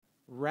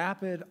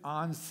Rapid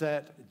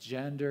onset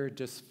gender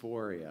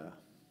dysphoria.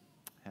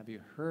 Have you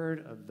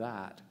heard of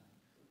that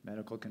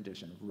medical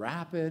condition?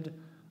 Rapid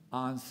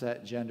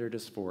onset gender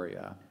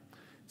dysphoria.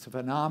 It's a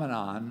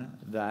phenomenon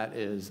that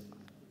is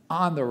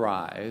on the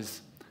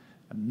rise,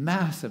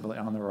 massively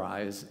on the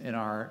rise in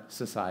our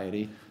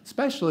society,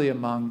 especially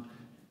among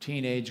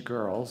teenage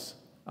girls,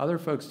 other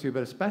folks too,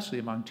 but especially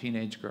among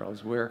teenage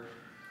girls, where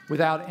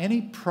without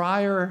any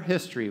prior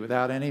history,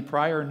 without any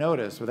prior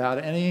notice, without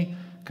any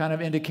kind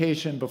of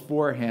indication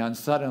beforehand,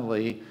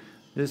 suddenly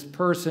this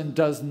person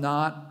does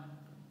not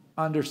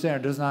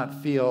understand, does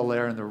not feel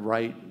they're in the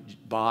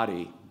right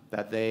body,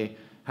 that they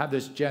have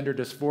this gender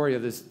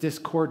dysphoria, this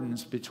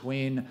discordance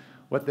between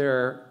what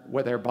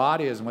their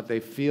body is and what they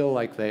feel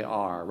like they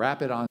are.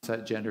 Rapid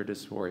onset gender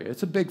dysphoria.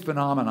 It's a big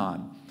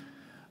phenomenon.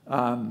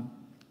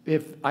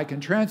 If I can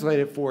translate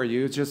it for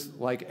you, it's just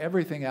like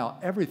everything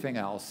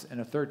else in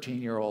a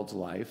 13-year-old's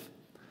life.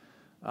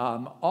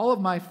 All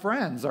of my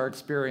friends are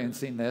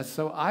experiencing this,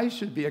 so I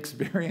should be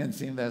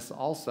experiencing this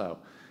also.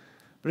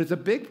 But it's a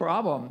big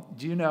problem.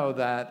 Do you know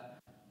that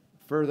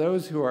for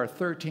those who are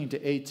 13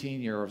 to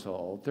 18 years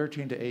old,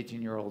 13 to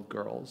 18-year-old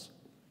girls,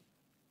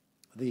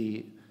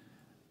 the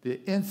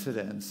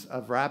incidence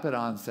of rapid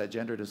onset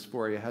gender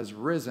dysphoria has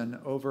risen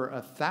over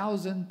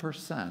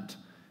 1,000%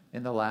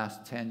 in the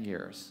last 10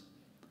 years.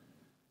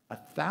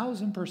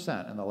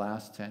 1,000% in the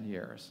last 10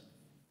 years.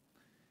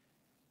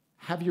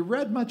 Have you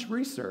read much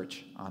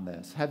research on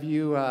this? Have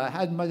you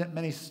had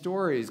many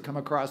stories come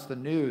across the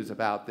news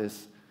about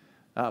this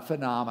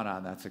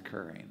phenomenon that's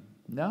occurring?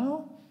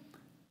 No?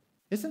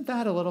 Isn't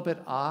that a little bit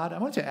odd? I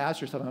want you to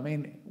ask yourself,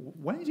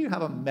 when did you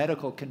have a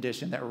medical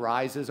condition that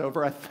rises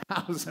over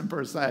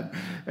 1,000%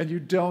 and you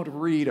don't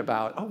read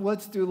about,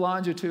 let's do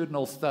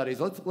longitudinal studies.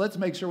 Let's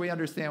make sure we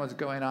understand what's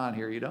going on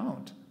here. You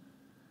don't.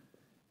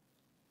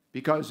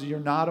 Because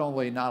you're not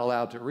only not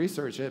allowed to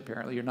research it,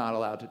 apparently you're not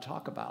allowed to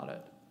talk about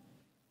it.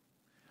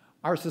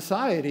 Our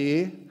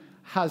society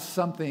has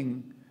some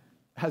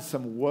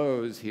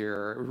woes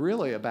here,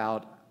 really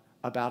about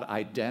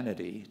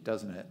identity,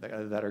 doesn't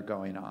it, that are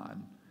going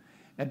on.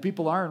 And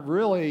people aren't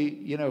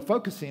really,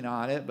 focusing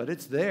on it, but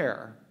it's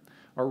there.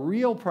 A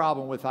real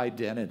problem with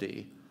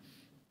identity.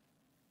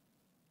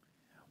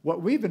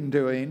 What we've been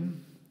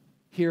doing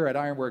here at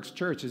Ironworks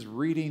Church is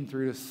reading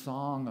through the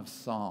Song of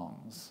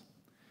Songs.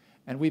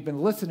 And we've been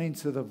listening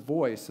to the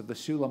voice of the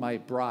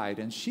Shulamite bride,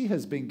 and she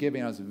has been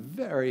giving us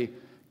very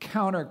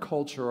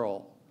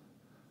countercultural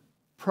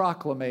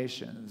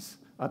proclamations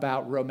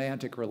about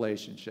romantic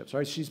relationships,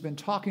 right? She's been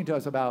talking to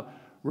us about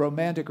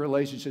romantic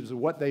relationships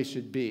and what they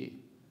should be.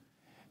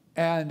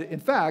 And in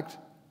fact,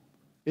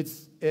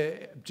 it's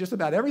just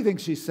about everything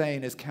she's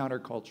saying is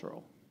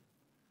countercultural.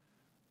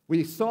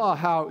 We saw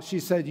how she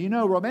said,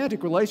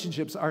 romantic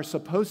relationships are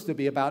supposed to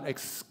be about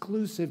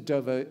exclusive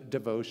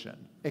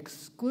devotion,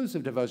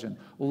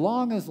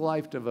 long as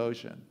life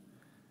devotion.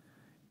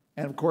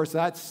 And of course,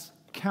 that's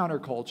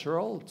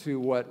countercultural to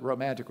what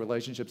romantic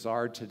relationships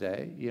are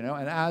today,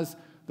 and as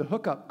the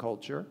hookup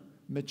culture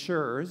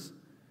matures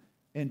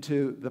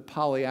into the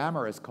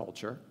polyamorous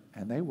culture,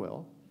 and they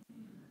will,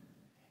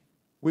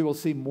 we will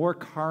see more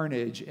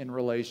carnage in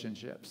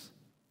relationships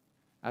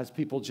as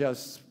people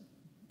just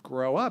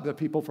grow up. The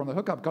people from the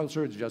hookup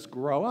culture just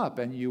grow up,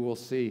 and you will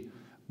see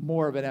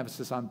more of an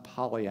emphasis on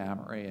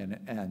polyamory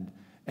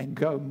and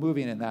go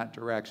moving in that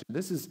direction.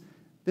 This is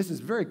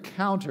very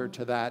counter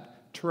to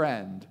that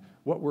trend,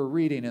 what we're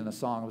reading in the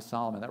Song of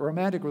Solomon, that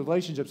romantic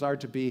relationships are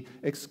to be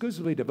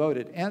exclusively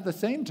devoted. And at the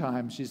same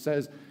time, she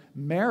says,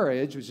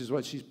 marriage, which is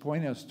what she's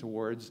pointing us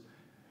towards,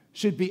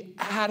 should be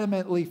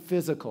adamantly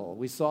physical.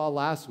 We saw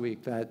last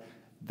week that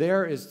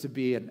there is to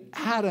be an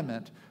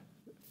adamant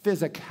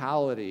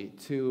physicality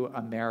to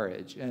a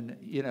marriage. And,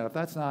 if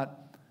that's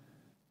not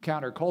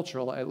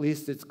countercultural, at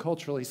least it's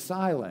culturally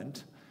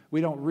silent.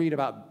 We don't read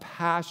about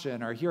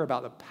passion or hear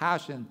about the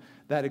passion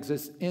that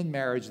exists in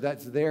marriage,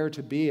 that's there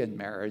to be in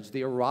marriage, the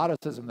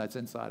eroticism that's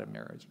inside of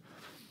marriage.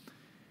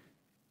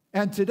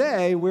 And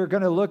today, we're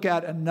going to look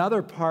at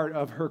another part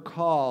of her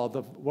call,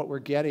 what we're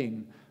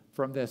getting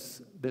from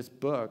this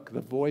book, the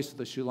voice of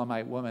the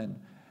Shulamite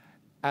woman,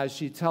 as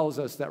she tells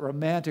us that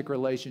romantic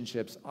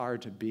relationships are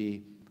to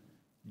be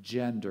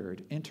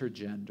gendered,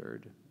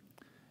 intergendered.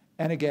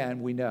 And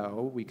again,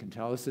 we can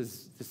tell this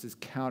is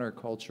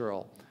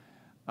countercultural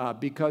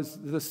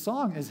because the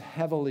song is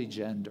heavily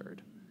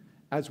gendered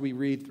as we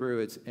read through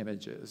its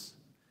images.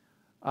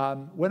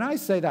 When I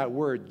say that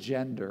word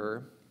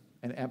gender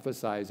and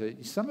emphasize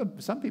it,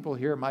 some people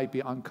here might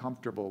be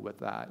uncomfortable with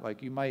that.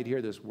 Like you might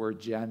hear this word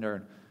gender,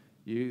 and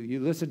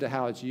you listen to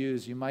how it's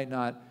used, you might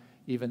not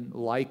even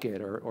like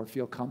it or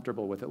feel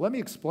comfortable with it. Let me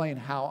explain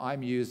how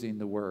I'm using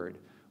the word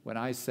when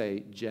I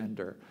say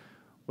gender.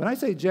 When I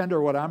say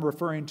gender, what I'm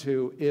referring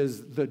to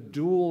is the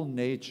dual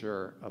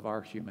nature of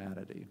our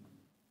humanity.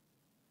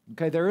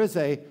 Okay, there is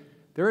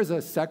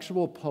a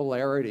sexual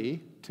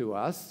polarity to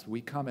us. We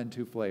come in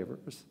two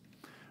flavors,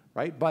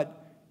 right?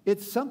 But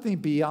it's something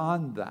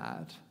beyond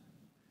that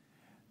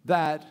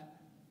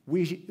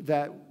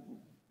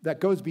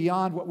goes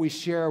beyond what we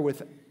share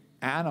with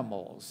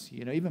animals.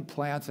 Even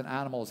plants and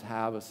animals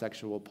have a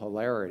sexual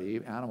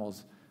polarity.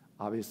 Animals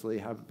obviously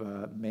have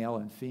male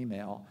and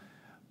female.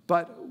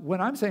 But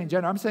when I'm saying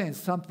gender, I'm saying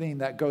something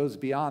that goes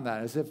beyond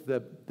that, as if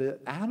the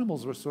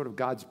animals were sort of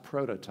God's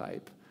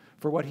prototype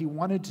for what he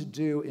wanted to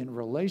do in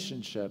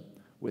relationship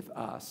with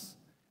us,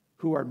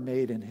 who are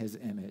made in his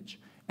image.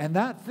 And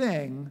that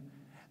thing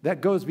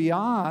that goes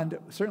beyond,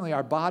 certainly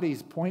our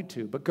bodies point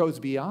to, but goes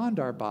beyond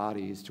our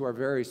bodies to our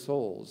very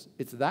souls,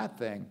 it's that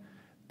thing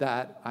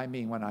that I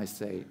mean when I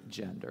say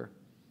gender.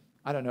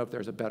 I don't know if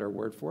there's a better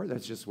word for it.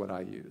 That's just what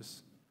I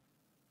use.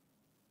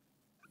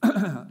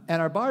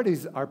 And our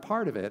bodies are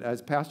part of it,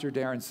 as Pastor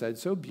Darren said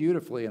so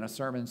beautifully in a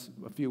sermon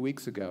a few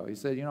weeks ago. He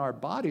said, our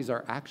bodies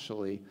are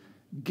actually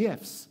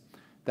gifts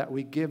that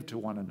we give to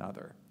one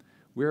another.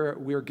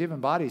 We're given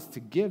bodies to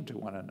give to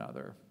one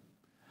another.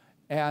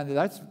 And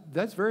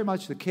that's very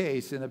much the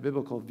case in a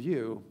biblical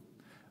view.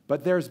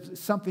 But there's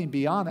something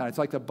beyond that. It's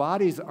like the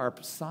bodies are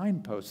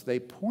signposts. They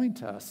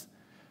point us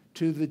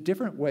to the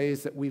different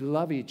ways that we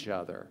love each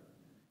other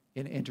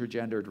in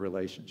intergendered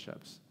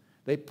relationships.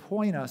 They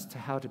point us to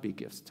how to be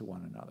gifts to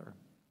one another.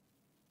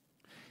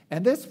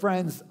 And this,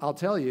 friends, I'll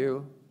tell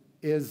you,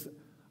 is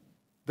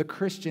the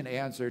Christian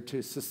answer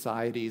to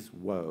society's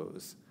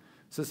woes.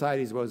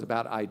 Society's woes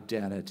about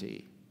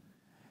identity.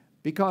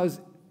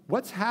 Because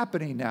what's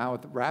happening now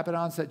with rapid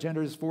onset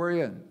gender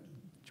dysphoria and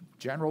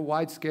general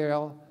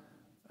wide-scale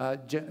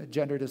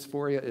gender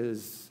dysphoria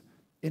is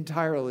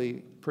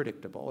entirely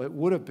predictable. It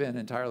would have been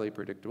entirely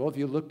predictable if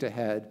you looked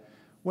ahead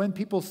when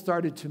people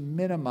started to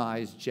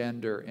minimize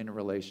gender in a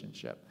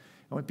relationship.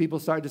 And when people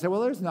started to say,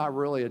 well, there's not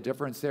really a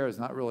difference there. There's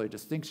not really a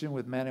distinction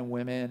with men and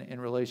women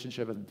in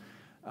relationship.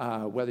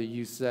 And whether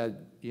you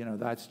said,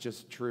 that's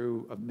just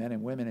true of men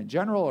and women in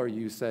general, or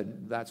you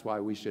said that's why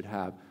we should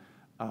have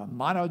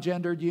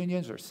monogendered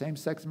unions or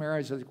same-sex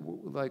marriage,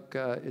 like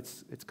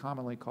it's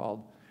commonly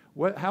called.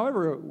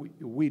 However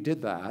we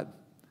did that,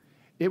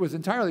 it was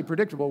entirely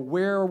predictable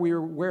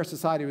where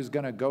society was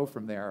going to go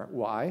from there.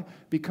 Why?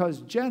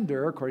 Because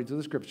gender, according to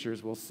the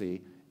scriptures we'll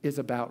see, is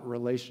about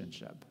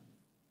relationship.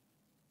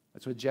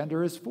 That's what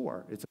gender is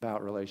for. It's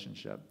about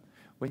relationship.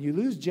 When you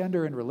lose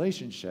gender in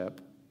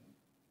relationship,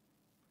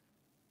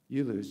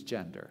 you lose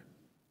gender.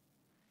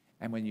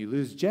 And when you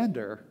lose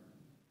gender,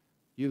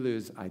 you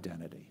lose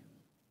identity.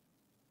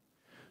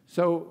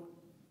 So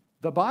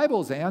the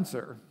Bible's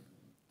answer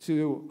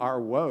to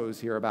our woes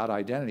here about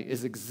identity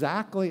is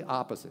exactly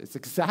opposite. It's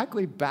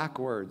exactly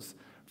backwards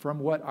from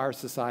what our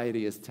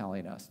society is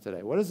telling us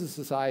today. What is the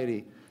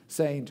society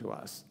saying to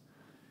us?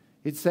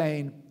 It's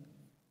saying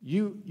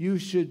you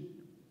should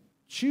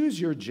choose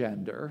your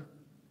gender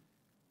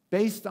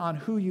based on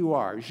who you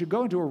are. You should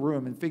go into a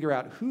room and figure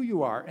out who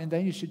you are, and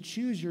then you should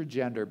choose your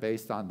gender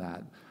based on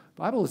that.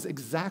 The Bible is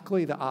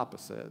exactly the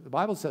opposite. The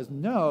Bible says,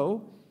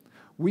 no,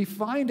 we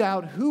find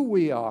out who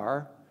we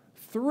are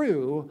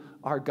through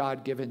our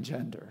God-given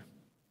gender.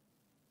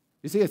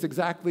 You see, it's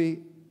exactly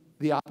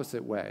the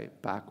opposite way,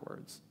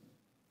 backwards.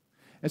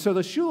 And so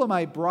the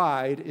Shulamite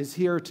bride is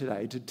here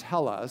today to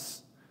tell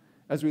us,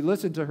 as we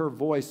listen to her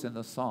voice in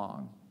the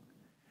song,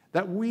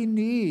 that we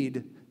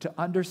need to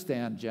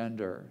understand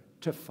gender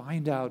to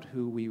find out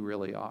who we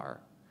really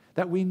are,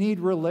 that we need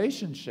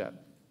relationship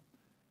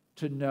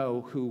to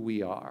know who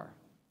we are.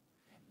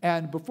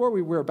 And before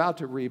we read,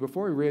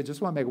 I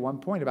just want to make one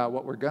point about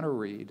what we're going to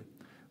read.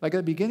 Like at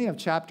the beginning of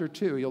chapter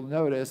 2, you'll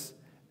notice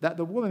that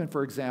the woman,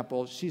 for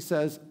example, she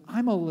says,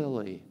 I'm a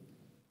lily.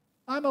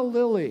 I'm a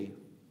lily.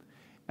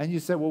 And you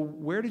say, well,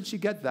 where did she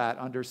get that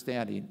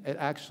understanding? It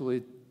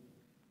actually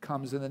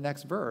comes in the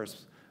next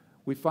verse.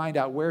 We find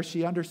out where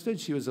she understood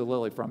she was a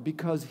lily from,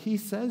 because he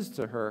says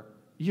to her,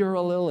 you're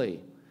a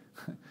lily.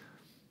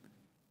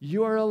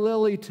 You're a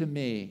lily to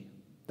me.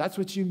 That's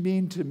what you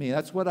mean to me.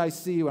 That's what I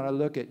see when I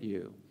look at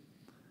you.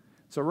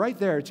 So right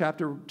there,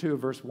 chapter 2,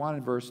 verse 1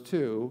 and verse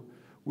 2,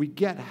 we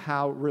get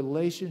how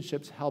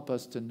relationships help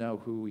us to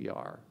know who we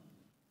are.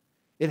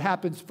 It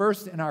happens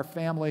first in our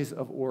families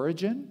of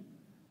origin,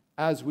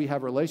 as we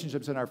have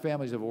relationships in our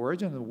families of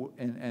origin,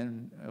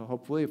 and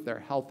hopefully if they're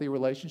healthy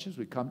relationships,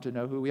 we come to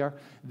know who we are.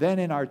 Then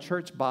in our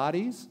church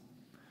bodies,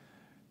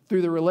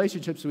 through the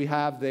relationships we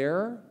have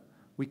there,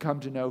 we come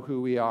to know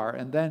who we are.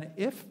 And then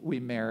if we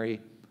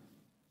marry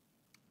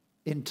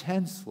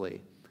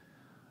intensely,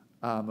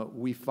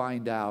 we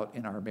find out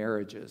in our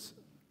marriages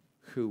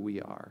who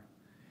we are.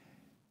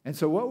 And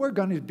so what we're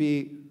going to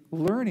be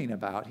learning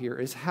about here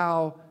is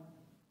how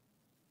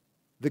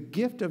the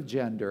gift of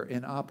gender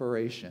in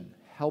operation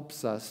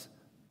helps us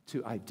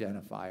to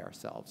identify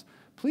ourselves.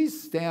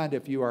 Please stand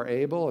if you are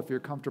able, if you're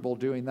comfortable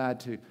doing that,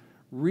 to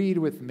read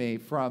with me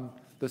from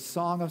the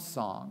Song of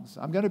Songs.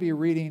 I'm going to be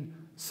reading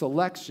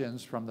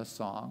selections from the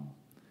song.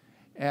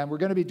 And we're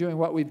going to be doing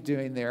what we've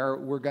doing there.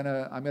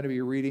 I'm going to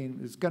be reading,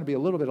 it's going to be a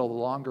little bit of a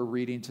longer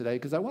reading today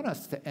because I want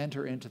us to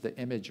enter into the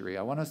imagery.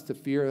 I want us to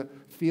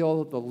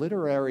feel the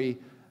literary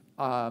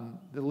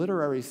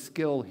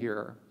skill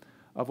here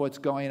of what's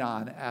going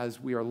on as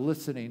we are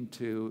listening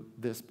to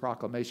this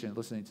proclamation,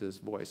 listening to this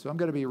voice. So I'm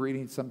going to be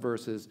reading some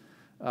verses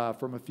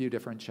from a few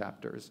different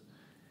chapters.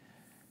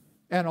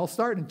 And I'll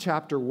start in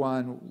chapter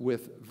 1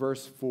 with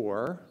verse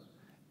 4.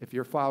 If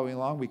you're following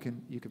along,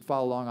 you can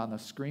follow along on the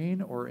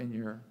screen or in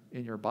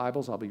your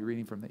Bibles. I'll be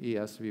reading from the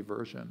ESV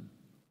version.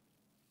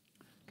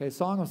 Okay,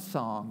 Song of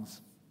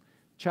Songs,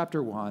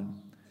 chapter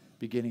 1,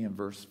 beginning in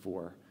verse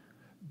 4.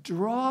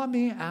 Draw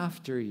me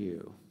after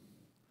you.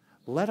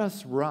 Let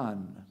us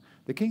run.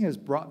 The king has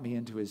brought me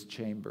into his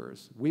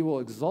chambers. We will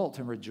exult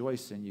and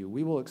rejoice in you.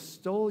 We will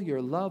extol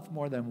your love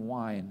more than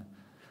wine.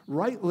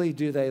 Rightly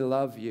do they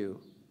love you.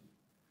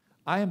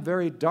 I am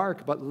very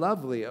dark but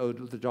lovely, O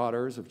the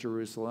daughters of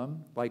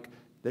Jerusalem, like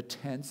the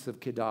tents of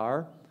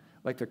Kedar,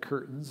 like the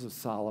curtains of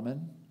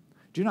Solomon.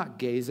 Do not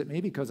gaze at me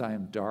because I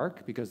am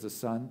dark, because the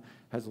sun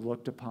has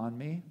looked upon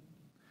me.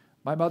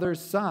 My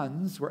mother's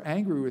sons were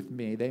angry with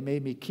me. They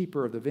made me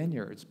keeper of the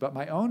vineyards, but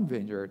my own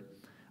vineyard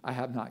I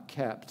have not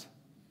kept.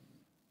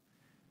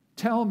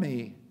 Tell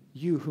me,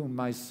 you whom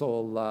my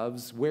soul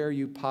loves, where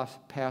you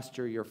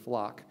pasture your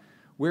flock,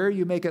 where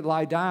you make it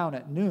lie down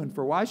at noon.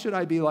 For why should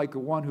I be like the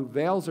one who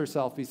veils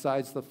herself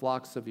besides the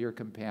flocks of your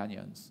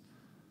companions?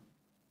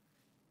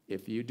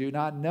 If you do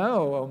not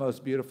know, O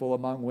most beautiful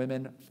among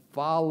women,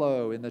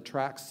 follow in the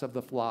tracks of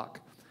the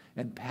flock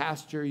and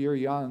pasture your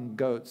young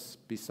goats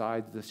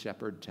beside the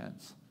shepherd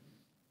tents.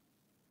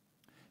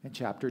 In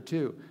chapter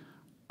 2,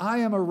 I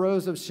am a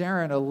rose of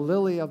Sharon, a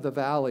lily of the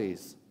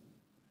valleys.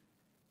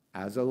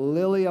 As a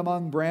lily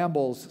among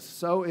brambles,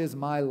 so is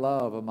my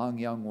love among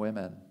young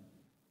women.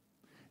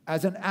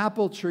 As an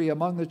apple tree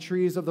among the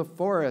trees of the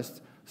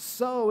forest,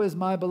 so is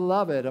my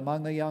beloved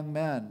among the young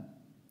men.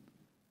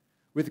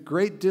 With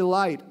great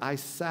delight I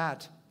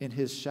sat in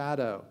his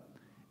shadow,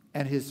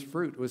 and his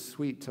fruit was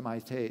sweet to my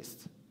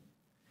taste.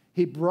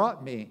 He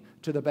brought me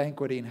to the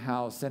banqueting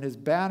house, and his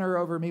banner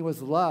over me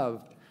was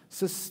love.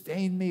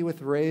 Sustain me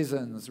with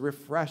raisins,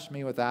 refresh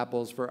me with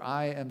apples, for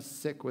I am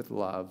sick with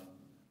love.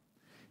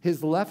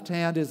 His left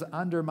hand is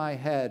under my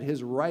head,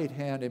 his right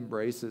hand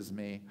embraces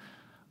me.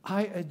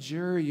 I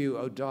adjure you,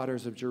 O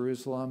daughters of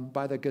Jerusalem,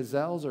 by the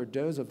gazelles or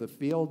does of the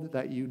field,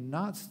 that you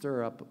not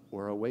stir up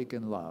or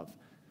awaken love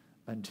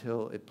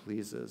until it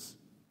pleases.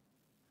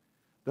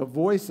 The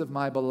voice of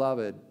my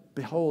beloved,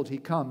 behold, he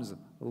comes,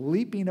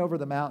 leaping over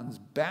the mountains,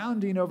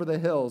 bounding over the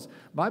hills.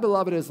 My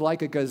beloved is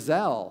like a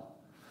gazelle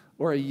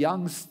or a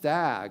young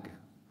stag.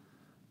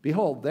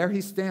 Behold, there he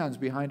stands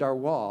behind our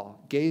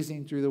wall,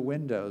 gazing through the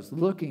windows,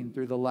 looking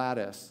through the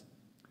lattice.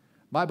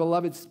 My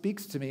beloved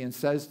speaks to me and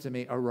says to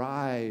me,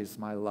 arise,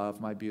 my love,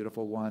 my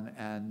beautiful one,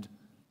 and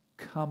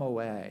come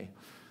away.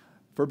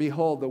 For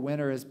behold, the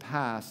winter is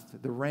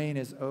past, the rain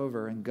is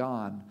over and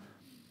gone.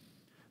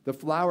 The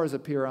flowers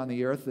appear on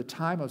the earth, the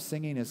time of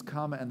singing is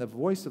come, and the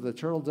voice of the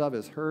turtle dove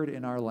is heard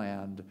in our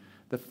land.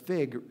 The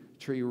fig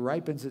tree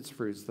ripens its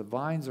fruits, the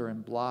vines are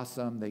in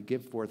blossom, they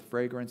give forth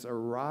fragrance.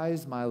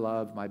 Arise, my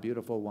love, my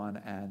beautiful one,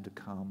 and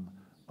come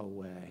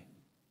away.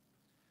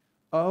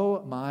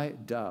 O my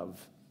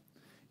dove,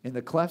 in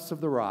the clefts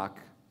of the rock,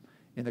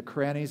 in the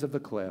crannies of the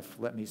cliff,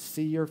 let me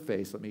see your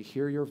face, let me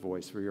hear your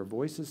voice, for your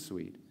voice is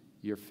sweet,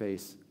 your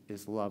face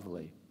is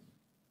lovely.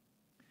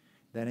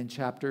 Then in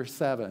chapter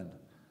 7,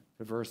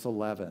 verse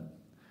 11,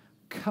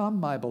 come,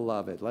 my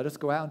beloved, let us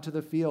go out into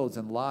the fields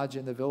and lodge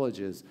in the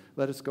villages.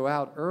 Let us go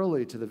out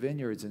early to the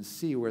vineyards and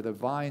see where the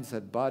vines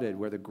have budded,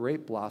 where the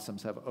grape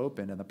blossoms have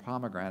opened and the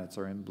pomegranates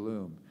are in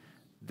bloom.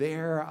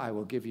 There I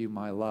will give you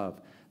my love.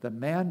 The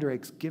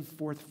mandrakes give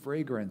forth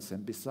fragrance,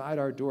 and beside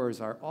our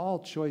doors are all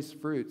choice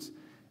fruits,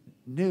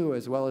 new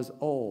as well as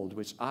old,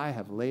 which I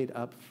have laid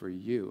up for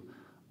you,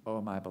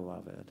 O my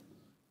beloved.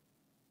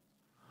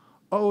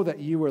 Oh, that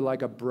you were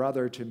like a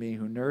brother to me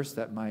who nursed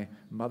at my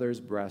mother's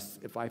breasts.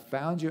 If I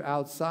found you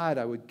outside,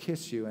 I would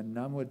kiss you, and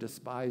none would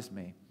despise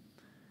me.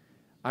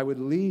 I would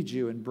lead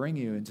you and bring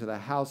you into the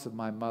house of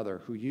my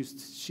mother,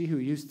 she who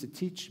used to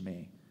teach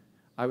me.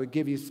 I would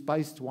give you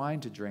spiced wine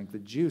to drink, the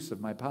juice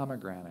of my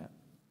pomegranate.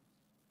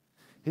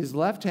 His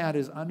left hand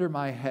is under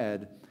my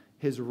head,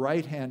 his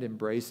right hand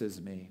embraces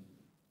me.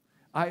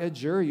 I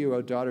adjure you,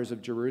 O daughters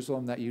of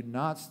Jerusalem, that you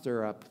not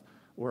stir up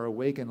or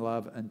awaken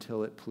love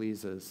until it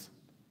pleases.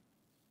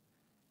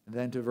 And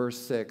then to verse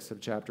 6 of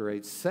chapter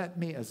 8, set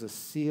me as a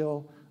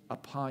seal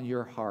upon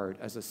your heart,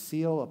 as a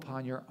seal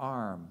upon your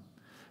arm.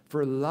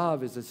 For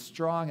love is as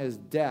strong as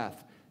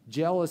death,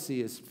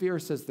 jealousy is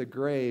fierce as the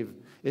grave,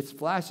 its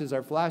flashes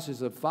are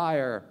flashes of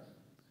fire,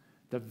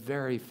 the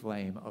very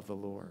flame of the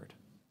Lord.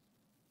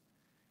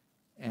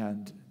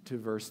 And to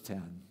verse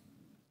 10,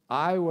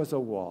 I was a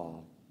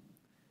wall,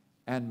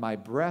 and my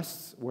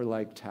breasts were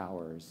like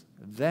towers.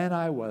 Then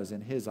I was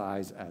in his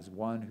eyes as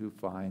one who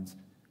finds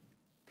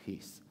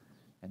peace.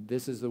 And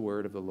this is the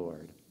word of the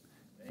Lord.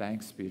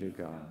 Thanks be to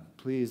God.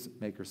 Please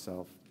make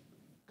yourself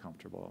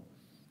comfortable.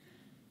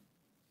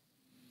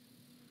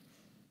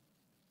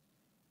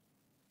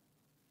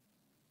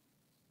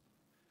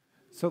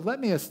 So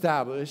let me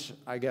establish,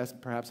 I guess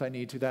perhaps I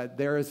need to, that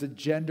there is a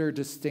gender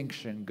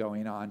distinction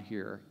going on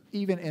here.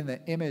 Even in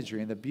the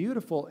imagery, in the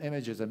beautiful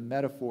images and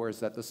metaphors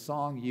that the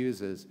song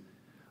uses,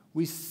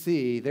 we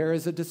see there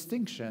is a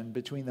distinction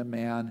between the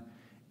man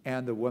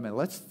and the woman.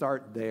 Let's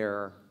start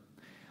there.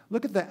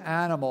 look at the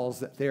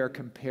animals that they are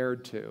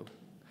compared to.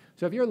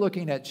 So if you're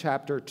looking at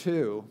chapter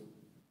 2,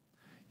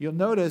 you'll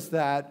notice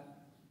that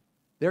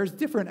there's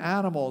different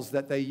animals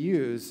that they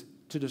use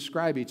to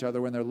describe each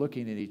other when they're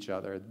looking at each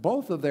other.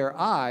 Both of their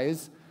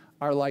eyes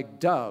are like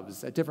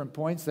doves. At different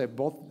points, they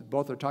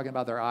both are talking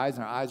about their eyes,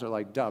 and their eyes are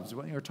like doves.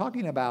 When you're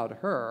talking about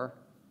her,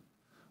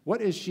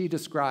 what is she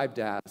described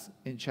as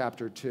in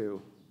chapter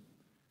 2?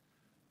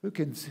 Who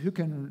can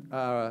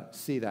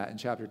see that in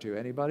chapter 2?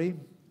 Anybody?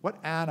 What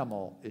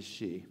animal is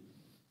she?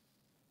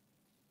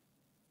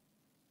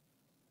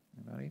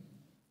 Anybody?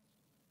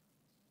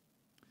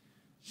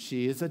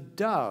 She is a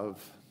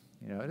dove.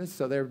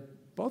 So they're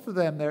both of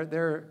them.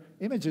 Their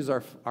images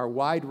are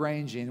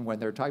wide-ranging. When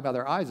they're talking about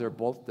their eyes, they're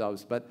both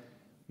doves. But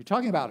you're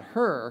talking about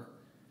her.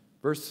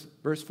 Verse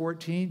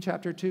 14,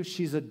 chapter 2,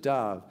 she's a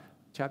dove.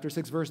 Chapter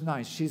 6, verse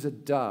 9, she's a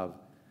dove.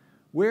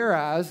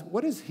 Whereas,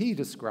 what is he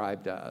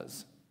described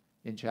as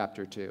in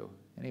chapter 2?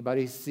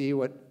 Anybody see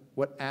what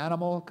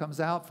animal comes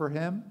out for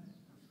him?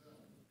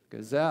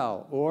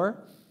 Gazelle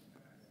or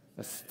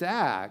a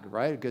stag,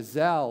 right? A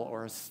gazelle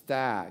or a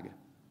stag.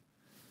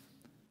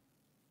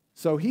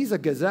 So he's a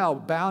gazelle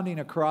bounding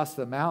across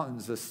the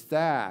mountains, a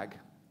stag.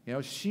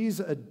 She's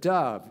a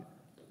dove.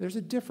 There's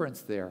a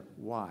difference there.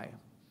 Why?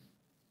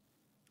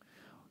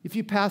 If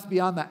you pass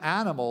beyond the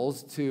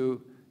animals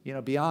to,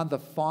 beyond the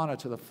fauna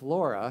to the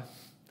flora,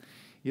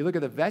 you look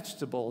at the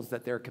vegetables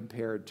that they're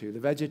compared to, the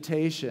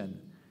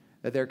vegetation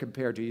that they're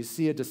compared to. You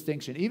see a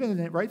distinction.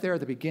 Even right there at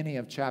the beginning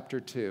of chapter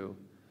 2,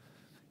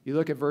 you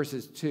look at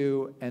verses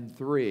 2 and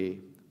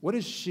 3. What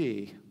is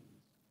she?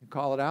 You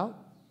call it out?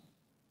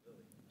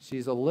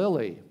 She's a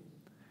lily.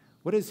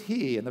 What is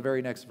he in the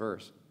very next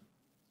verse?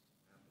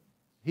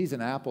 He's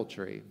an apple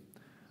tree.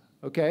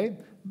 Okay?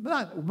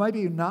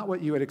 Maybe not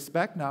what you would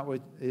expect, not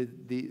what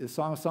the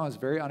Song of Songs is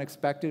very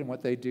unexpected in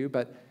what they do,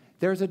 but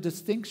there's a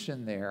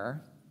distinction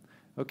there.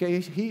 Okay?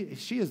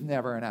 She is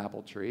never an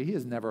apple tree. He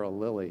is never a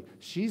lily.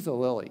 She's a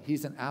lily.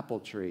 He's an apple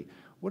tree.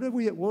 What are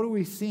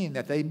we seeing?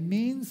 That they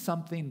mean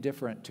something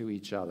different to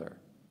each other.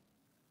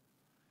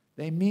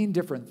 They mean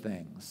different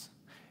things.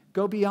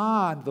 Go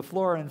beyond the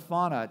flora and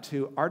fauna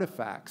to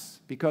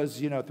artifacts, because,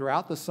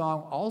 throughout the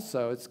song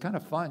also, it's kind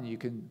of fun. You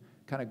can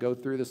kind of go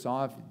through the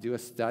song, do a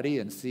study,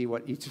 and see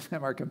what each of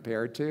them are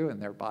compared to and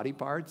their body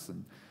parts,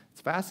 and it's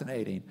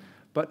fascinating.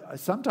 But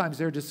sometimes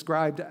they're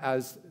described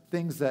as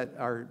things that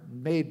are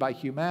made by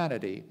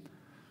humanity,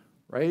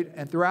 right?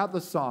 And throughout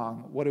the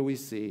song, what do we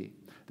see?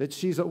 That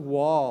she's a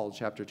wall,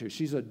 chapter 2.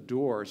 She's a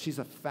door. She's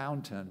a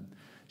fountain.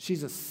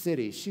 She's a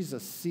city. She's a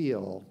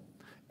seal.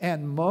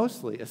 And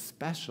mostly,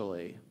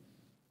 especially,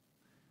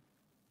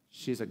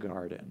 she's a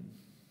garden.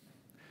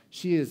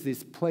 She is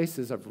these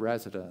places of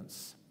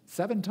residence.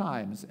 7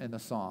 times in the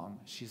song,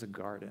 she's a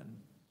garden.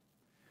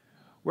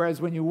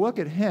 Whereas when you look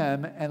at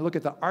him and look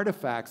at the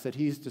artifacts that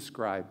he's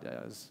described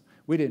as,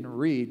 we didn't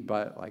read,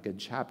 but like in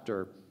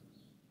chapter,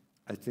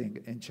 I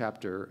think in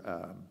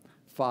chapter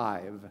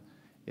 5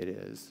 it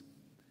is,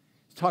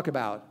 talk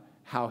about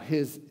how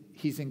he's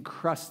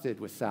encrusted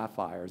with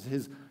sapphires.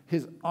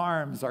 His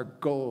arms are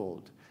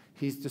gold.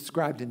 He's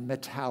described in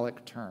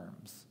metallic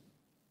terms.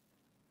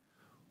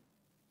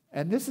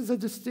 And this is a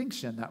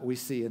distinction that we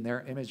see in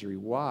their imagery.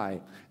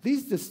 Why?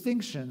 These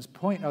distinctions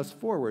point us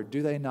forward,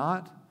 do they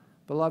not,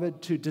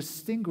 beloved, to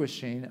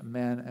distinguishing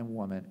men and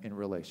women in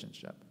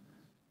relationship,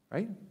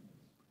 right?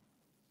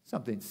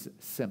 Something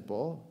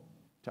simple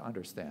to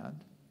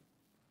understand.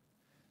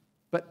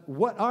 But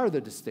what are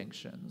the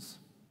distinctions?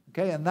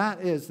 Okay, and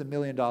that is the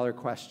million-dollar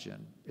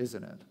question,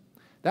 isn't it?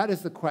 That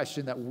is the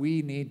question that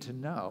we need to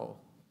know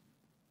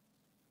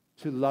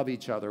to love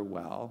each other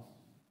well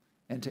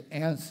and to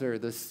answer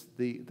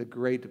the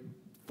great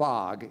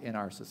fog in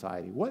our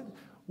society.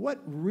 What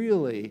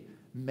really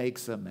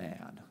makes a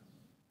man?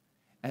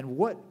 And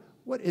what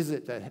is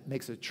it that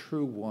makes a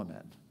true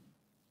woman?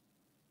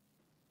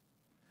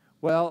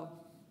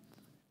 Well,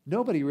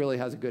 nobody really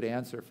has a good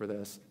answer for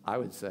this, I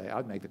would say. I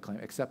would make the claim,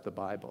 except the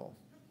Bible.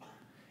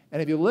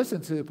 And if you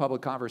listen to the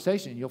public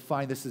conversation, you'll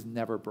find this is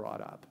never brought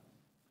up.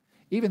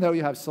 Even though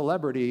you have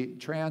celebrity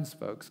trans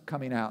folks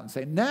coming out and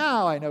saying,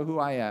 now I know who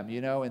I am,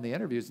 in the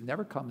interviews, it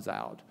never comes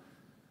out.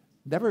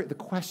 The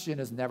question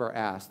is never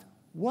asked,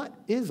 what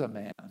is a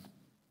man?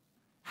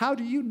 How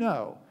do you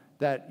know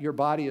that your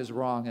body is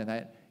wrong and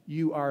that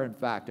you are in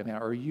fact a man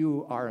or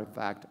you are in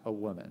fact a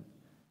woman?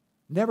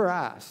 Never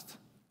asked.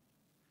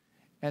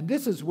 And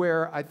this is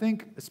where I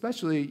think,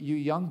 especially you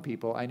young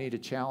people, I need to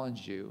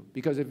challenge you.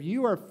 Because if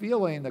you are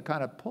feeling the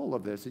kind of pull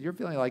of this, and you're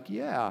feeling like,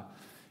 yeah,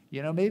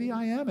 maybe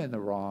I am in the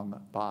wrong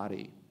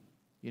body,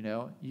 you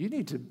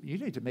need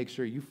to make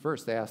sure you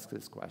first ask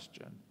this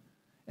question.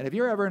 And if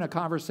you're ever in a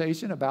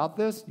conversation about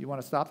this, you want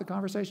to stop the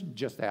conversation,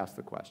 just ask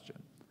the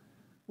question.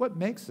 What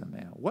makes a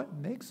man? What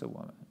makes a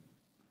woman?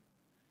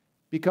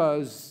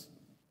 Because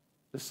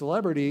the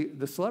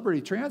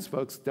celebrity trans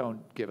folks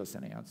don't give us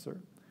an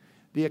answer.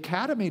 The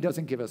academy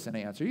doesn't give us an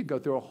answer. You can go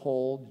through a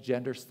whole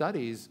gender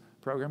studies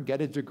program,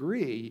 get a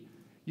degree.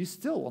 You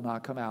still will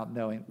not come out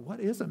knowing what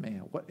is a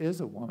man, what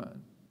is a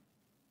woman.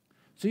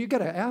 So you got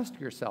to ask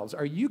yourselves,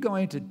 are you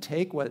going to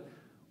take what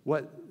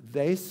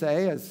they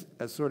say as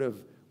sort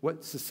of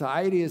what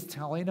society is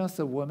telling us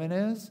a woman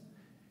is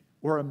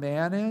or a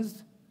man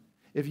is?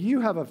 If you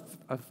have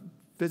a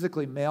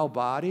physically male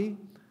body,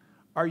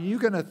 are you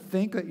going to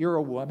think that you're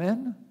a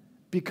woman?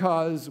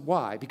 Because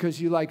why? Because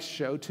you like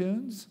show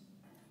tunes?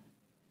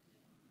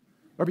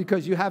 Or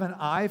because you have an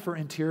eye for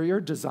interior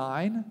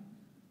design?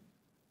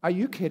 Are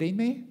you kidding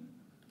me?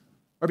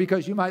 Or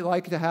because you might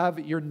like to have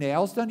your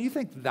nails done? You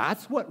think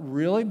that's what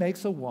really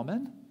makes a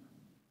woman?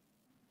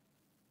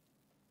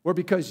 Or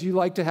because you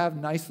like to have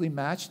nicely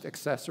matched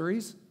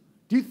accessories?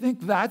 Do you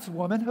think that's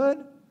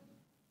womanhood?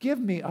 Give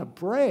me a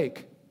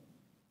break.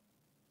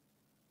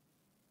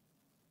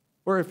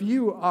 Or if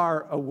you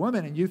are a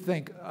woman and you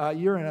think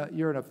you're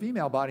in a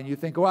female body and you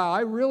think, wow,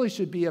 I really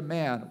should be a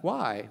man.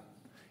 Why?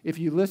 If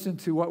you listen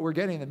to what we're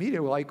getting in the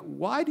media, we're like,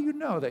 why do you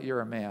know that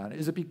you're a man?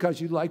 Is it because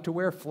you like to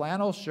wear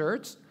flannel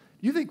shirts?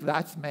 You think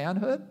that's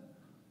manhood?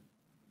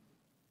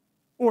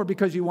 Or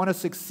because you want to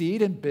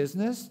succeed in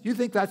business? You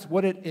think that's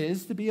what it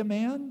is to be a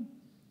man?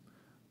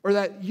 Or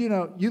that,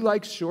 you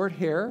like short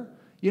hair?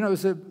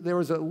 There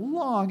was a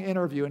long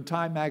interview in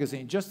Time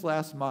magazine just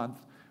last month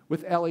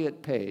with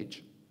Elliot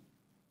Page.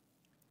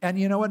 And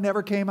you know what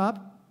never came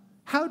up?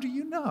 How do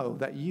you know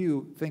that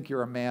you think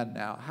you're a man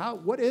now?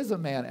 What is a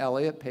man,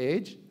 Elliot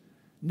Page?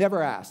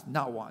 Never asked,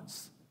 not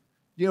once.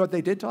 You know what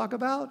they did talk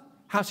about?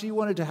 How she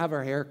wanted to have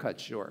her hair cut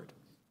short.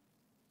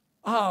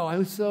 Oh,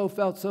 I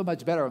felt so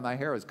much better when my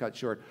hair was cut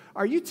short.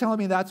 Are you telling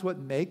me that's what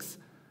makes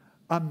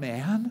a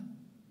man?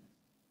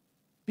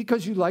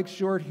 Because you like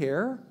short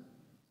hair?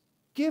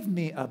 Give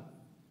me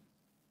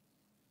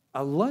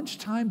a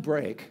lunchtime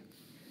break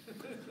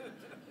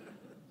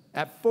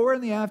at 4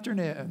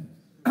 p.m.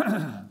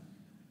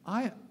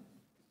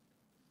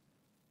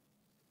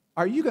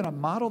 Are you going to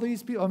model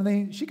these people? I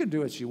mean, she can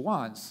do what she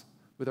wants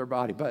with her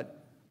body,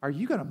 but are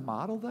you going to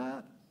model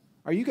that?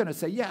 Are you going to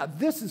say, yeah,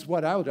 this is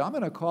what I would do? I'm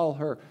going to call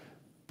her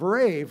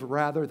brave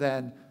rather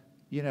than,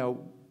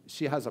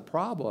 she has a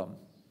problem.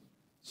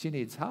 She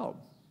needs help.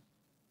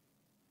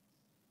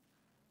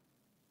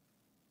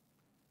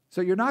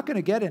 So you're not going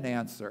to get an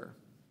answer.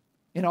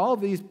 In all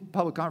of these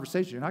public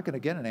conversations, you're not going to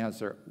get an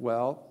answer.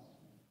 Well,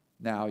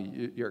 now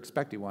you're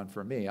expecting one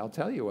from me. I'll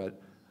tell you what.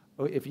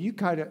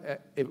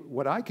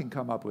 What I can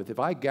come up with, if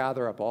I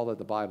gather up all that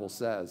the Bible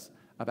says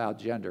about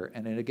gender,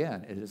 and then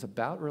again, it is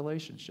about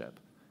relationship.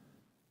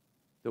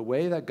 The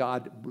way that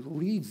God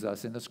leads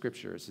us in the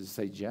scriptures is to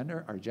say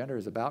our gender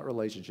is about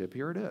relationship.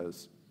 Here it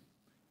is.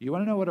 You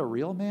want to know what a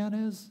real man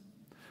is?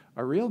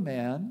 A real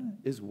man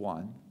is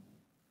one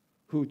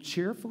who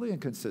cheerfully and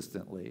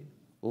consistently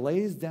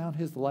lays down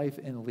his life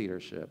in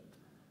leadership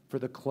for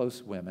the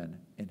close women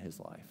in his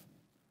life,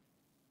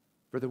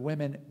 for the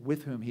women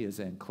with whom he is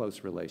in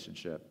close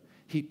relationship.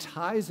 He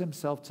ties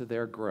himself to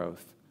their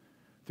growth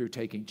through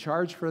taking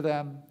charge for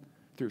them,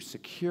 through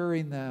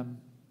securing them,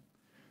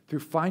 through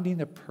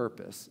finding a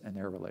purpose in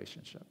their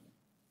relationship.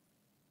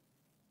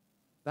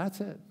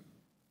 That's it.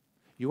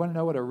 You want to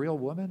know what a real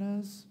woman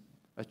is?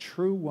 A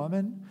true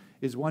woman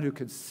is one who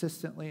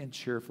consistently and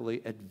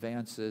cheerfully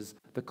advances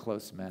the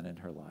close men in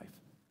her life.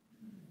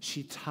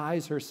 She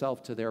ties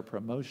herself to their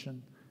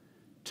promotion,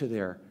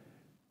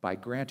 by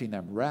granting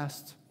them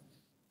rest,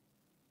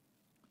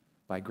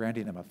 by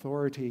granting them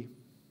authority,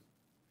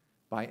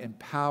 by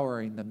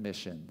empowering the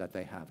mission that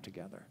they have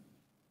together.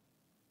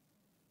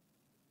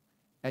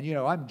 And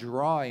I'm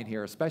drawing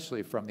here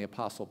especially from the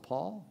Apostle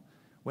Paul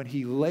when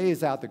he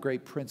lays out the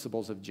great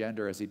principles of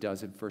gender as he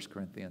does in 1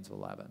 Corinthians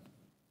 11.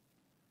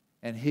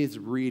 And his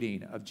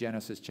reading of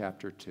Genesis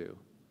chapter 2.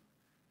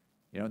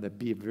 In the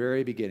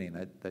very beginning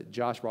that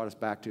Josh brought us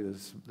back to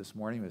this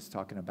morning was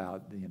talking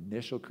about the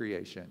initial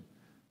creation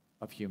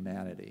of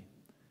humanity.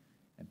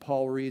 And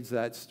Paul reads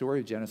that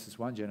story of Genesis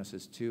 1,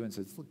 Genesis 2, and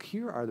says, look,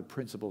 here are the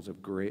principles of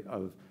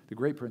the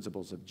great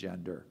principles of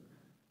gender.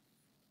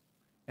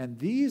 And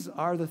these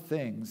are the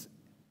things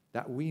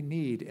that we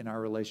need in our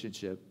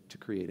relationship to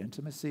create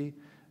intimacy.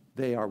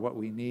 They are what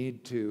we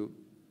need to,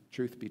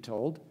 truth be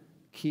told,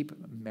 keep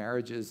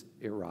marriages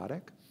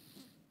erotic.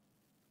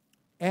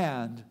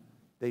 And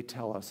they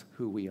tell us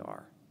who we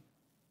are.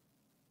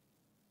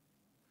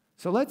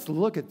 So let's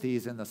look at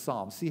these in the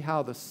Psalm, see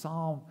how the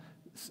song,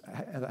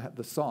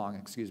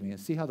 and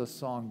see how the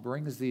song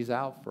brings these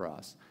out for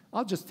us.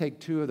 I'll just take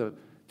two of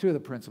the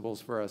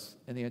principles for us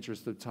in the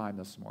interest of time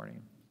this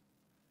morning.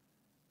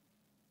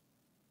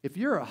 If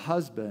you're a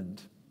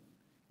husband,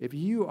 if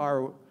you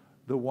are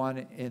the one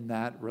in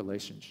that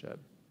relationship,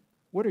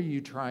 what are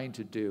you trying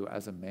to do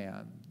as a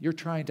man? You're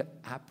trying to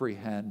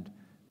apprehend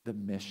the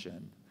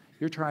mission.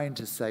 You're trying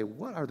to say,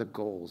 what are the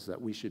goals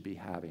that we should be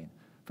having?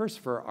 First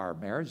for our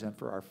marriage and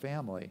for our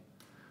family.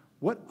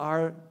 What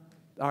are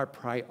our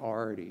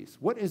priorities?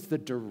 What is the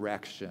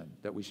direction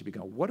that we should be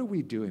going? What are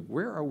we doing?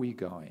 Where are we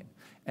going?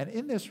 And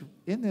in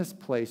this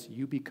place,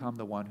 you become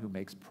the one who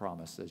makes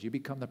promises. You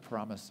become the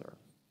promiser.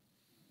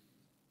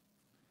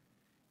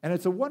 And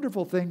it's a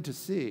wonderful thing to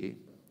see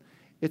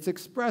It's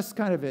expressed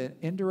kind of in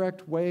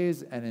indirect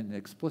ways and in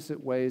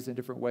explicit ways, in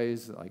different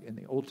ways, like in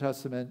the Old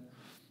Testament.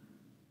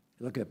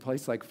 You look at a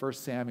place like 1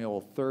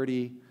 Samuel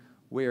 30,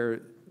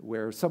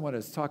 where someone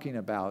is talking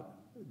about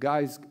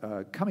guys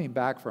coming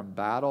back from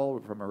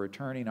battle, from a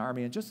returning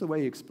army, and just the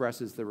way he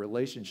expresses the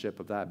relationship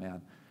of that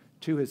man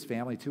to his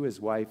family, to his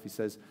wife. He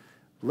says,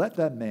 let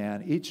that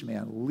man, each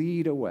man,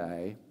 lead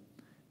away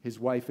his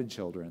wife and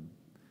children.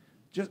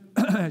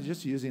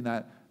 Just using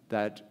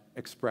that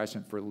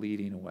expression for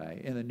leading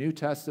away. In the New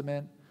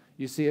Testament,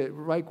 you see it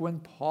right when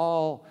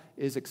Paul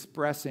is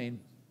expressing,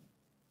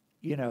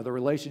 the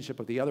relationship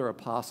of the other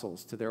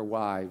apostles to their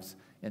wives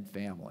and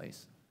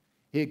families.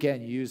 He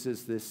again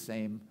uses this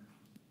same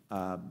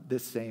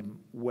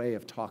way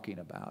of talking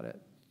about it.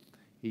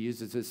 He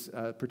uses this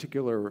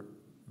particular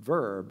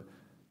verb,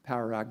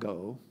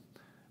 parago,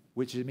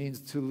 which means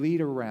to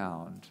lead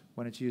around.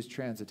 When it's used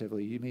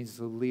transitively, it means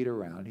to lead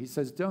around. He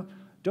says,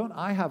 don't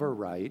I have a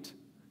right?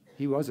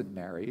 He wasn't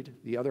married.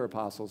 The other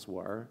apostles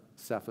were.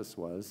 Cephas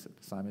was,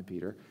 Simon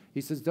Peter. He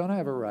says, don't I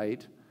have a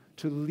right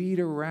to lead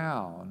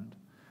around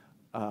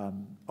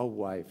a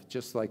wife,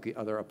 just like the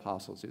other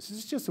apostles do? This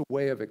is just a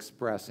way of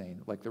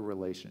expressing like the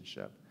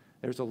relationship.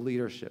 There's a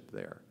leadership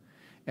there.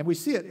 And we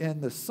see it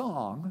in the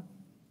song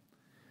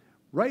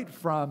right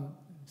from,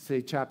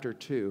 say, chapter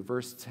 2,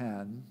 verse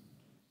 10.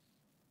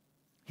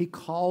 He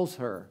calls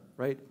her,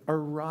 right?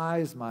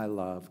 Arise, my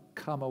love,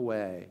 come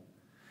away.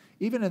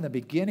 Even in the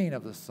beginning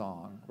of the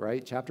song,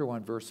 right? Chapter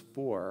 1, verse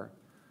 4,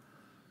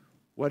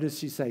 what does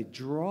she say?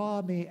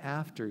 Draw me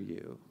after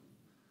you.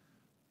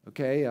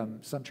 Okay,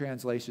 some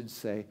translations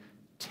say,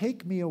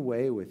 take me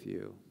away with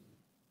you.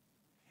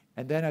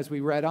 And then as we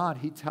read on,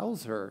 he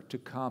tells her to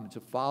come, to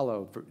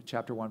follow,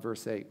 chapter 1,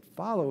 verse 8,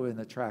 follow in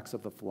the tracks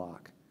of the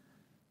flock.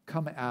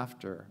 Come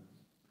after.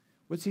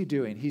 What's he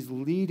doing? He's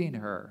leading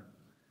her.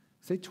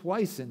 Say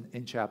twice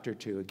in chapter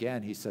 2,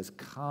 again, he says,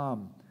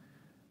 come,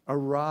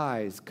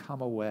 arise,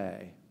 come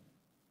away.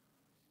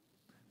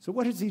 So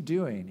what is he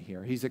doing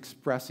here? He's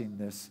expressing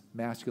this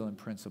masculine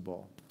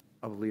principle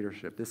of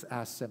leadership, this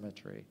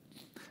asymmetry.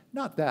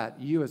 Not that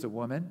you as a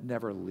woman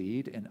never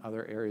lead in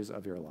other areas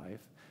of your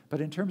life, but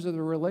in terms of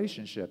the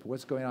relationship,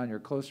 what's going on in your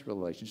close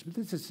relationship,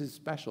 this is his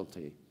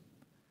specialty.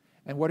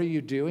 And what are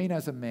you doing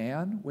as a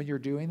man when you're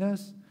doing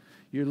this?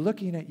 You're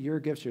looking at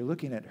your gifts, you're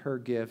looking at her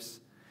gifts,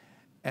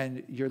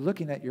 and you're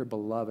looking at your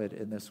beloved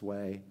in this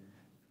way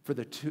for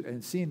the two,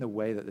 and seeing the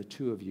way that the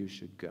two of you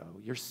should go.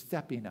 You're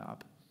stepping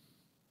up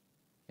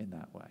in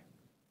that way.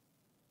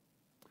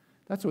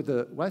 That's what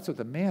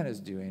the man is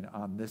doing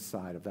on this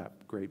side of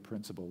that great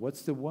principle.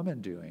 What's the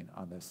woman doing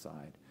on this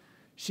side?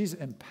 She's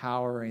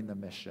empowering the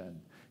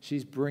mission.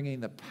 She's bringing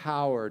the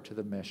power to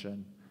the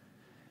mission.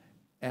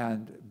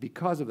 And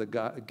because of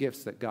the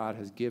gifts that God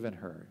has given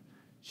her,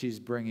 she's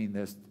bringing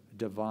this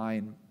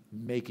divine,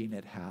 making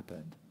it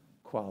happen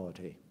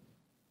quality.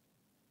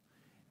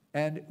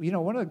 And,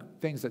 one of the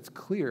things that's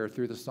clear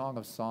through the Song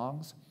of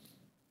Songs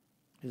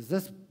is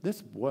this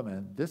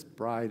woman, this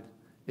bride,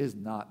 is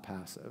not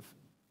passive.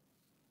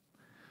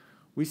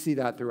 We see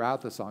that throughout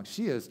the song.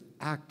 She is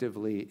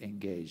actively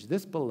engaged.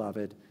 This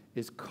beloved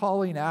is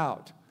calling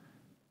out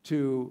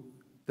to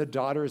the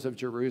daughters of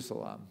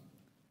Jerusalem.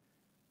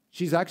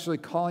 She's actually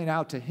calling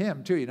out to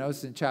him, too. You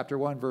notice in chapter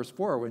 1, verse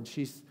 4, when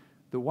she's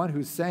the one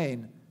who's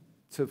saying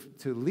to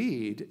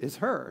lead is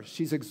her.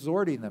 She's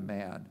exhorting the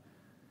man.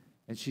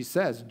 And she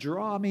says,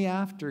 draw me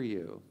after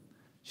you.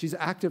 She's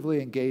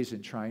actively engaged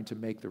in trying to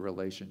make the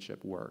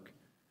relationship work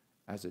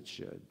as it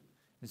should.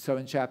 And so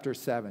in chapter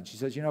 7, she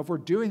says, if we're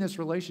doing this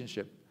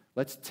relationship,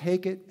 let's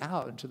take it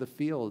out into the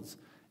fields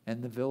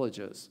and the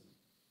villages.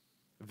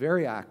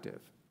 Very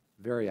active,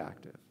 very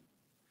active.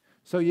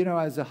 So,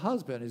 as a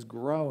husband is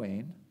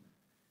growing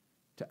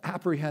to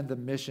apprehend the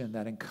mission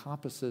that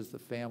encompasses the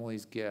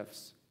family's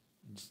gifts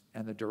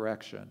and the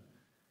direction,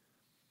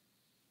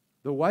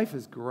 the wife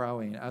is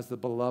growing as the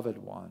beloved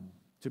one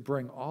to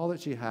bring all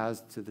that she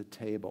has to the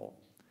table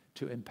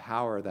to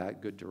empower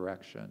that good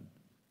direction.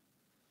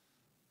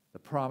 The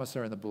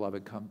promiser and the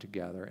beloved come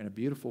together in a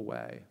beautiful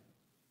way.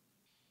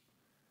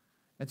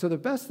 And so the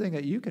best thing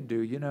that you can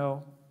do,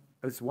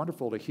 it's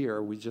wonderful to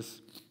hear. We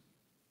just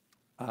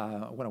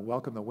want to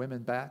welcome the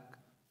women back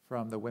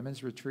from the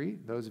women's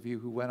retreat. Those of you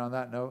who went on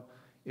that know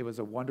it was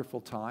a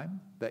wonderful time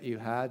that you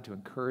had to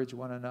encourage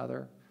one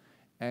another.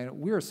 And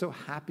we are so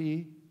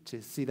happy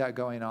to see that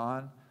going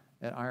on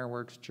at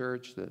Ironworks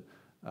Church, the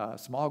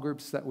small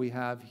groups that we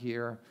have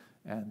here,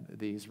 and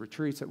these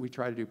retreats that we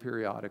try to do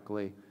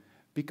periodically,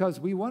 because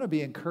we want to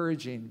be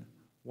encouraging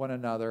one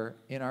another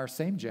in our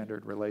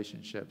same-gendered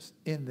relationships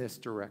in this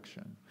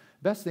direction.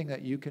 Best thing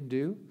that you can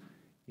do,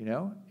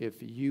 if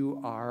you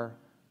are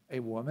a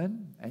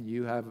woman and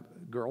you have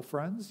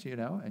girlfriends,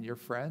 and your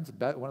friends,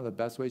 one of the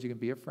best ways you can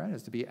be a friend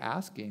is to be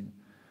asking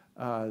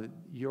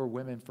your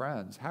women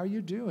friends, how are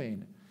you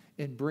doing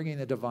in bringing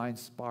a divine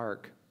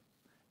spark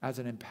as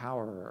an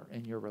empowerer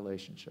in your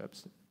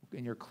relationships,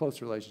 in your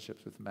close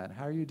relationships with men?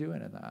 How are you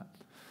doing in that?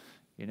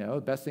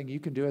 The best thing you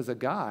can do as a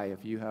guy,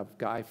 if you have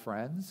guy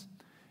friends,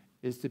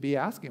 is to be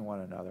asking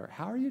one another,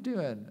 how are you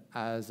doing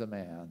as a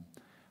man?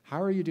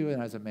 How are you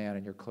doing as a man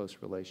in your close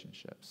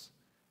relationships?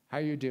 How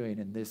are you doing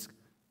in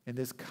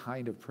this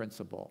kind of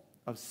principle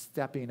of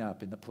stepping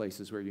up in the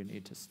places where you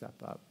need to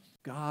step up?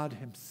 God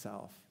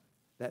himself,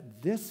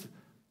 that this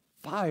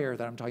fire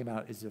that I'm talking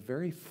about is the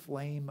very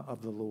flame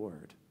of the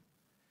Lord.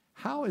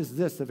 How is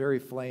this the very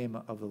flame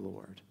of the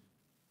Lord?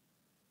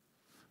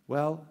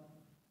 Well,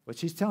 what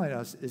she's telling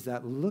us is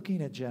that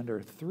looking at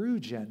gender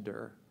through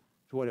gender,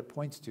 to what it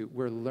points to,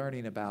 we're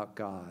learning about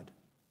God.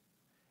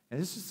 And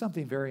this is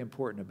something very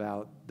important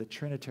about the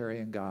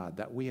Trinitarian God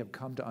that we have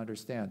come to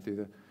understand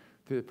through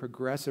the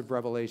progressive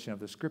revelation of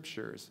the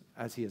Scriptures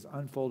as he has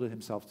unfolded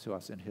himself to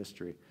us in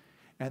history.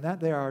 And that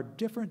there are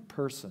different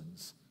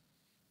persons,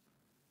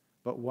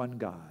 but one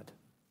God.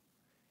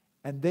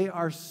 And they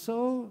are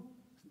so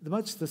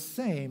much the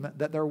same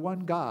that they're one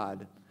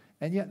God,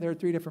 and yet there are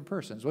three different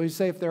persons. Well, you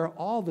say if they're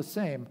all the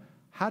same,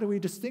 how do we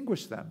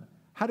distinguish them?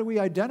 How do we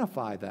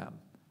identify them?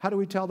 How do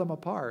we tell them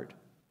apart?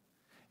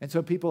 And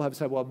so people have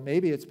said, well,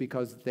 maybe it's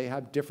because they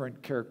have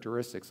different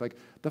characteristics. Like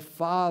the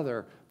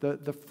Father,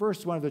 the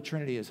first one of the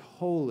Trinity is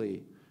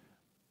holy.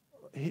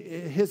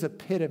 His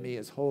epitome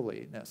is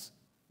holiness,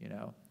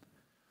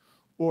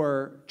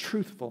 or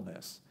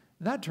truthfulness.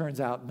 And that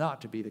turns out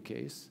not to be the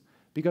case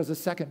because the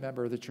second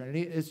member of the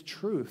Trinity is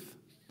truth.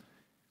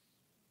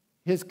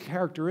 His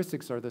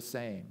characteristics are the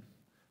same.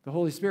 The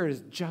Holy Spirit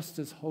is just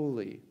as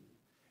holy.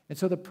 And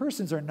so the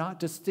persons are not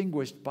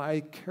distinguished by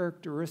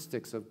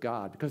characteristics of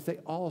God because they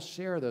all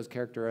share those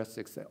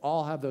characteristics. They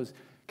all have those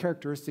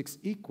characteristics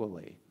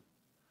equally.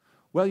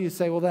 Well, you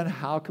say, well, then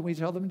how can we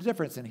tell them the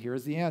difference? And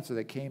here's the answer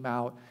that came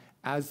out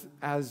as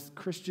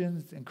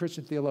Christians and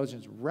Christian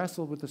theologians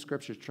wrestled with the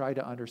Scriptures, tried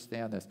to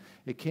understand this.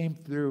 It came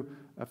through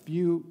a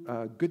few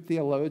good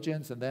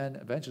theologians, and then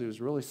eventually it was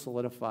really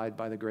solidified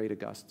by the great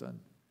Augustine.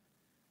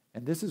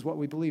 And this is what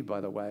we believe, by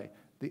the way.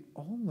 The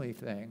only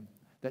thing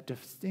that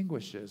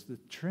distinguishes the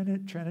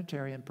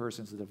Trinitarian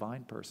persons, the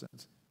divine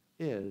persons,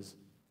 is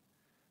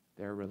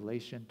their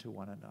relation to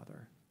one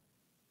another.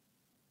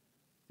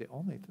 The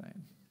only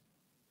thing.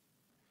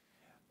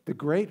 The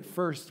great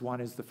first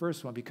one is the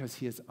first one because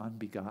he is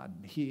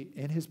unbegotten. He,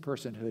 in his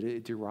personhood,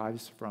 it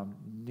derives from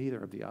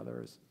neither of the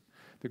others.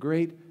 The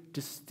great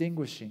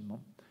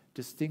distinguishing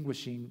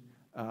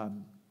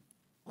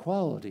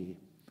quality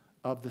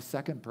of the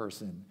second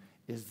person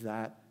is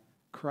that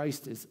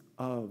Christ is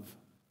of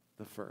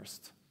the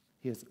first.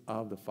 He is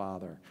of the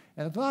Father.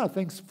 And a lot of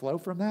things flow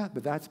from that,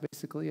 but that's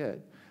basically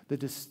it. The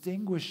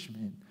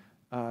distinguishment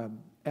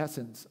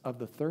essence of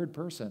the third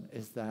person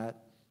is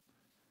that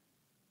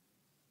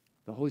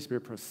the Holy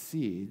Spirit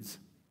proceeds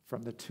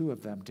from the two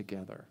of them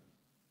together.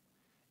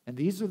 And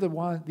these are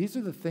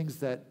the things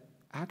that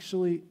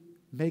actually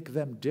make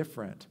them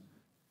different.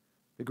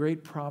 The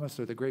great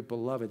promiser, the great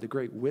beloved, the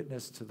great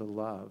witness to the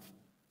love.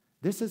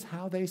 This is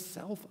how they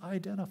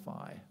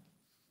self-identify.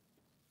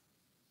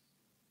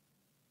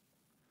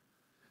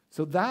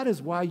 So that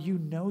is why you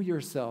know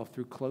yourself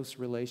through close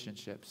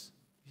relationships.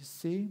 You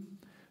see?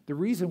 The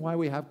reason why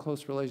we have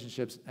close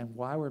relationships and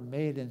why we're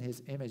made in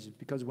his image is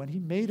because when he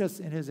made us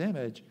in his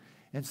image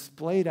and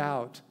splayed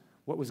out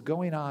what was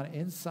going on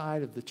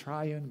inside of the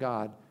triune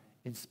God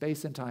in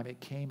space and time, it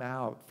came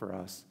out for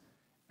us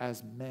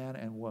as man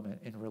and woman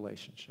in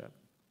relationship.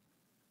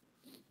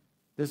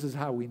 This is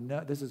how we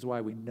know. This is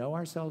why we know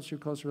ourselves through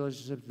close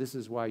relationships. This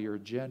is why your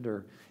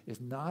gender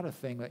is not a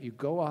thing that you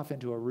go off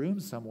into a room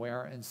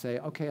somewhere and say,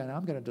 okay, and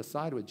I'm going to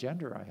decide what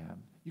gender I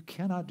am. You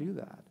cannot do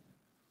that.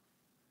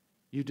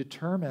 You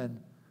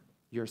determine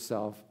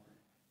yourself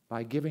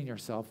by giving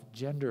yourself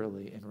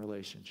genderly in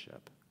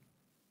relationship.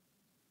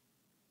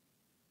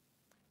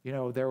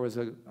 There was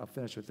I'll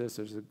finish with this.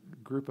 There's a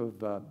group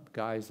of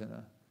guys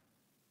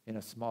in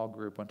a small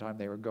group. One time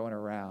they were going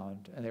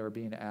around and they were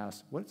being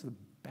asked, what's the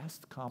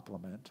best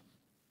compliment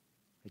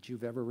that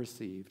you've ever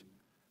received?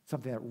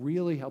 Something that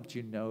really helped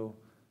you know,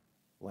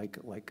 like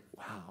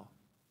wow,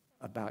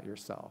 about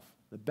yourself.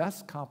 The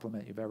best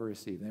compliment you've ever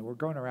received. And they were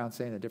going around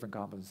saying the different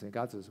compliments. And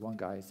God says, one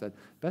guy, he said,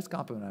 best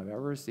compliment I've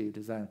ever received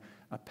is that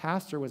a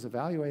pastor was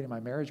evaluating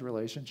my marriage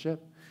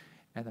relationship.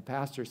 And the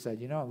pastor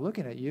said, I'm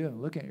looking at you and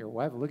looking at your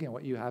wife, looking at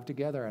what you have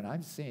together, and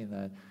I'm seeing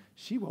that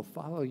she will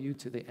follow you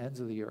to the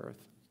ends of the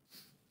earth.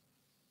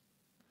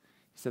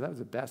 He said that was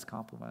the best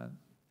compliment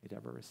he'd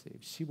ever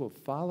received. She will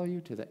follow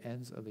you to the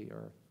ends of the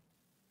earth.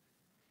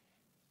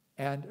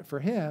 And for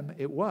him,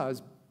 it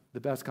was the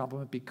best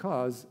compliment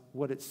because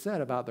what it said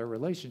about their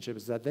relationship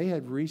is that they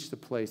had reached a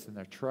place in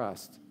their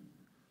trust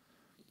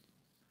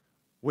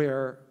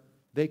where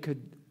they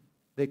could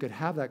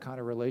have that kind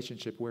of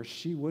relationship where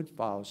she would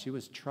follow. She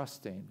was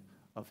trusting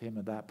of him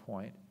at that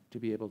point to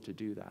be able to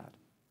do that.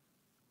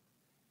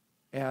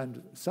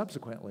 And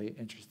subsequently,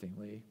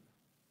 interestingly,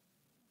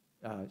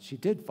 she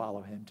did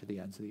follow him to the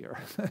ends of the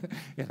earth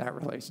in that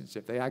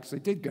relationship. They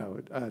actually did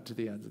go to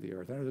the ends of the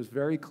earth. And it was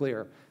very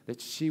clear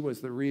that she was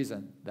the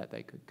reason that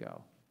they could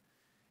go.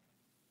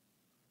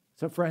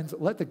 So friends,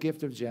 let the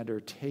gift of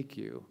gender take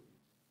you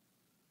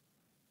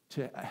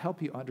to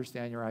help you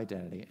understand your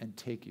identity and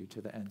take you to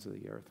the ends of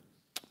the earth.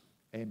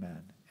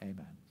 Amen.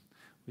 Amen.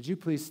 Would you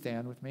please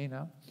stand with me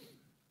now?